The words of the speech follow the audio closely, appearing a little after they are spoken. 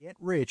Get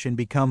Rich and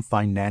Become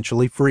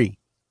Financially Free.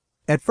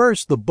 At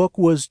first, the book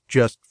was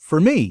just for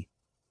me.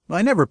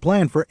 I never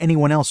planned for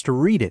anyone else to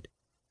read it.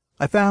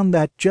 I found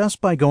that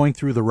just by going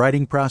through the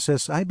writing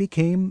process, I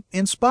became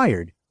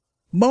inspired,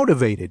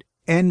 motivated,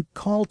 and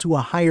called to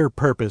a higher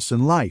purpose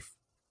in life.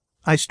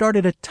 I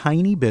started a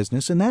tiny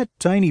business, and that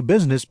tiny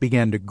business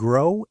began to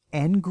grow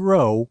and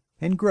grow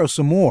and grow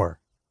some more.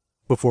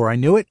 Before I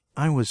knew it,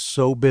 I was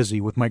so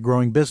busy with my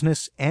growing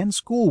business and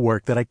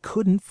schoolwork that I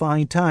couldn't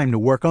find time to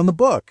work on the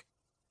book.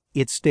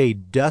 It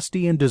stayed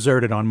dusty and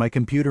deserted on my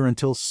computer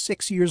until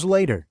 6 years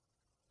later.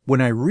 When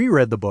I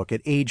reread the book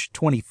at age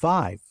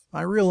 25,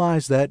 I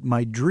realized that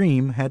my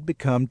dream had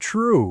become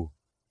true.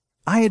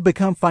 I had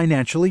become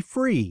financially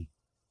free.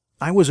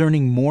 I was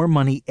earning more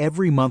money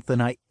every month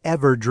than I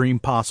ever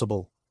dreamed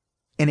possible.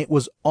 And it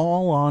was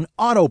all on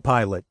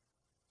autopilot.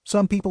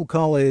 Some people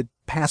call it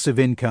passive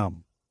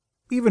income.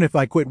 Even if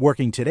I quit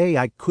working today,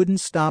 I couldn't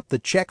stop the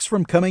checks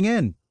from coming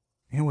in.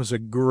 It was a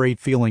great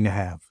feeling to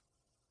have.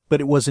 But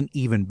it was an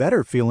even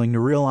better feeling to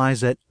realize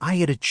that I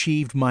had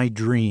achieved my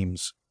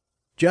dreams.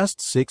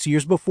 Just 6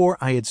 years before,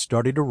 I had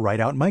started to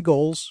write out my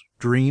goals,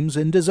 dreams,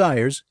 and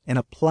desires, and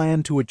a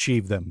plan to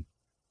achieve them.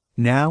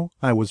 Now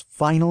I was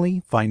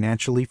finally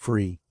financially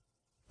free.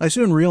 I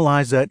soon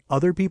realized that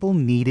other people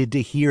needed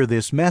to hear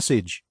this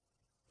message.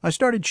 I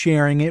started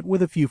sharing it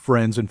with a few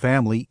friends and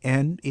family,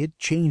 and it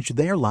changed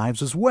their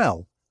lives as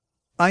well.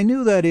 I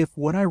knew that if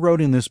what I wrote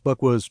in this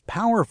book was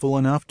powerful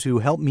enough to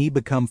help me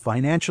become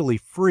financially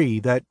free,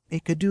 that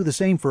it could do the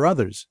same for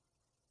others.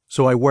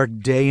 So I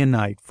worked day and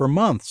night for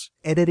months,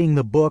 editing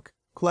the book,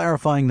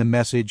 clarifying the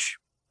message,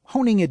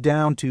 honing it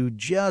down to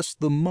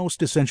just the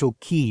most essential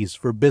keys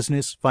for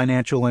business,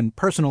 financial, and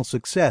personal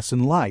success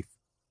in life.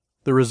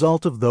 The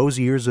result of those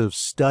years of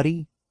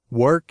study,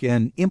 work,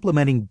 and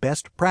implementing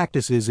best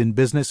practices in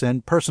business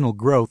and personal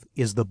growth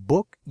is the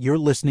book you're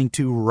listening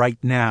to right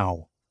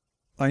now.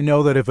 I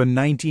know that if a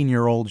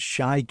 19-year-old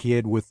shy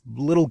kid with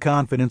little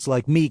confidence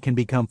like me can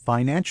become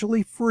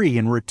financially free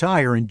and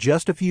retire in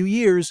just a few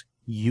years,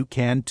 you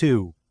can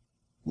too.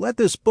 Let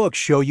this book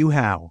show you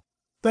how.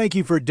 Thank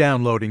you for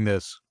downloading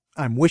this.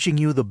 I'm wishing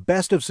you the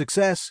best of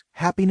success,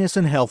 happiness,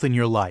 and health in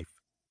your life.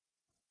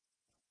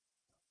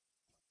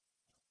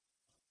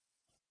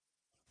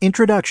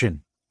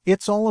 Introduction.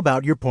 It's all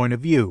about your point of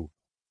view.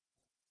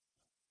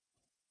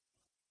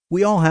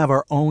 We all have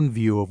our own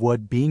view of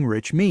what being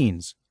rich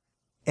means.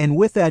 And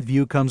with that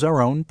view comes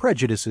our own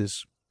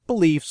prejudices,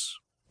 beliefs,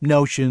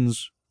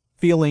 notions,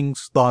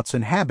 feelings, thoughts,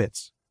 and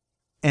habits.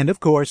 And of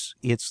course,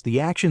 it's the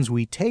actions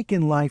we take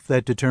in life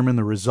that determine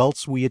the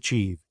results we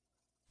achieve.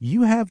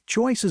 You have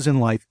choices in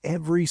life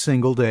every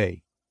single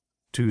day.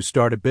 To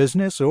start a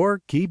business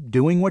or keep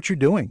doing what you're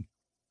doing.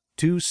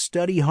 To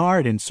study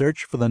hard and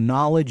search for the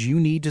knowledge you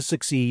need to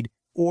succeed,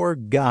 or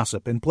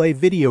gossip and play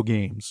video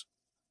games.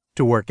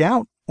 To work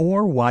out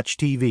or watch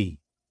TV.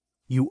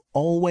 You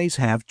always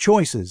have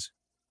choices.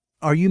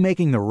 Are you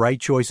making the right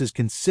choices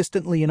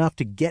consistently enough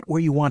to get where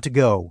you want to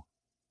go?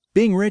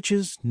 Being rich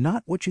is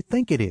not what you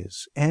think it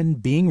is,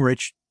 and being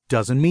rich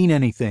doesn't mean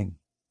anything.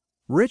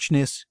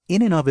 Richness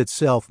in and of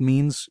itself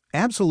means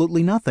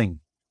absolutely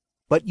nothing,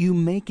 but you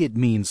make it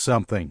mean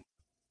something.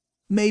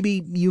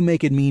 Maybe you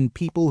make it mean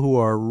people who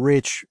are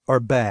rich are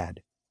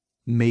bad.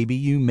 Maybe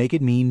you make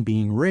it mean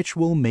being rich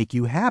will make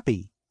you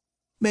happy.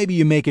 Maybe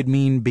you make it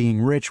mean being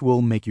rich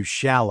will make you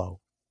shallow.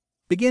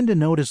 Begin to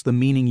notice the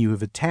meaning you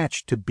have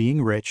attached to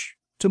being rich,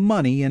 to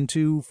money, and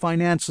to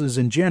finances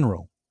in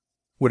general.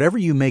 Whatever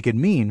you make it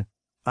mean,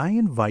 I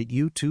invite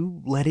you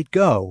to let it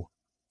go.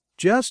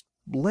 Just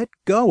let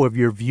go of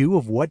your view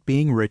of what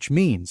being rich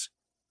means.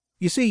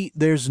 You see,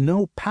 there's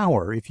no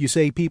power if you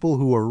say people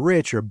who are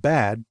rich are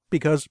bad,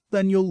 because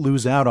then you'll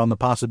lose out on the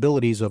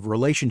possibilities of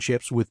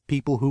relationships with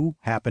people who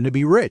happen to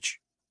be rich.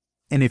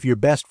 And if your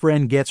best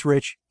friend gets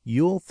rich,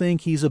 you'll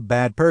think he's a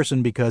bad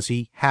person because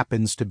he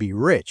happens to be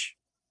rich.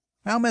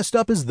 How messed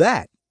up is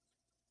that?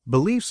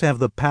 Beliefs have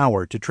the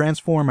power to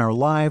transform our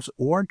lives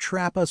or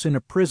trap us in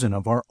a prison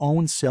of our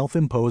own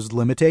self-imposed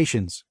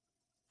limitations.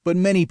 But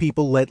many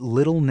people let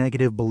little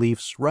negative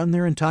beliefs run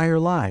their entire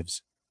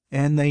lives,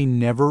 and they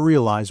never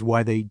realize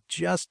why they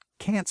just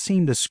can't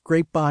seem to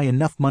scrape by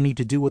enough money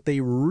to do what they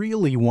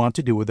really want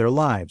to do with their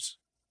lives.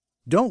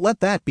 Don't let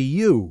that be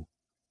you.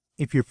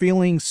 If you're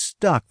feeling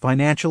stuck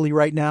financially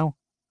right now,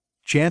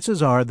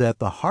 chances are that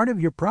the heart of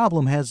your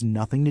problem has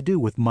nothing to do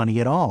with money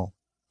at all.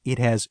 It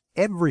has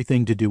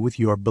everything to do with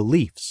your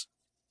beliefs.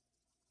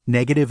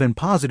 Negative and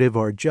positive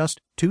are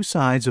just two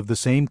sides of the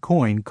same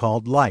coin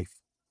called life.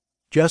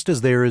 Just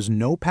as there is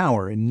no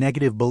power in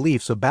negative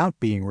beliefs about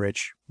being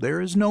rich, there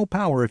is no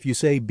power if you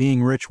say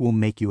being rich will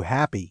make you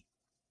happy.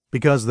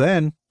 Because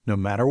then, no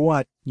matter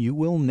what, you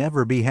will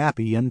never be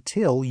happy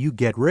until you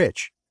get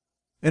rich.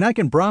 And I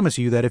can promise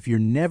you that if you're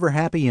never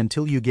happy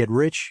until you get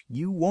rich,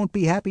 you won't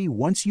be happy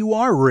once you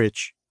are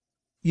rich.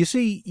 You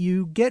see,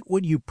 you get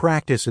what you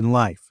practice in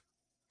life.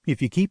 If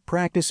you keep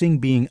practicing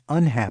being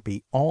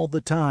unhappy all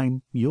the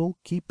time, you'll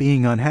keep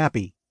being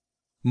unhappy.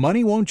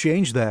 Money won't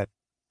change that.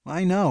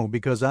 I know,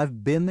 because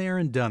I've been there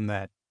and done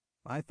that.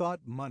 I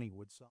thought money would solve.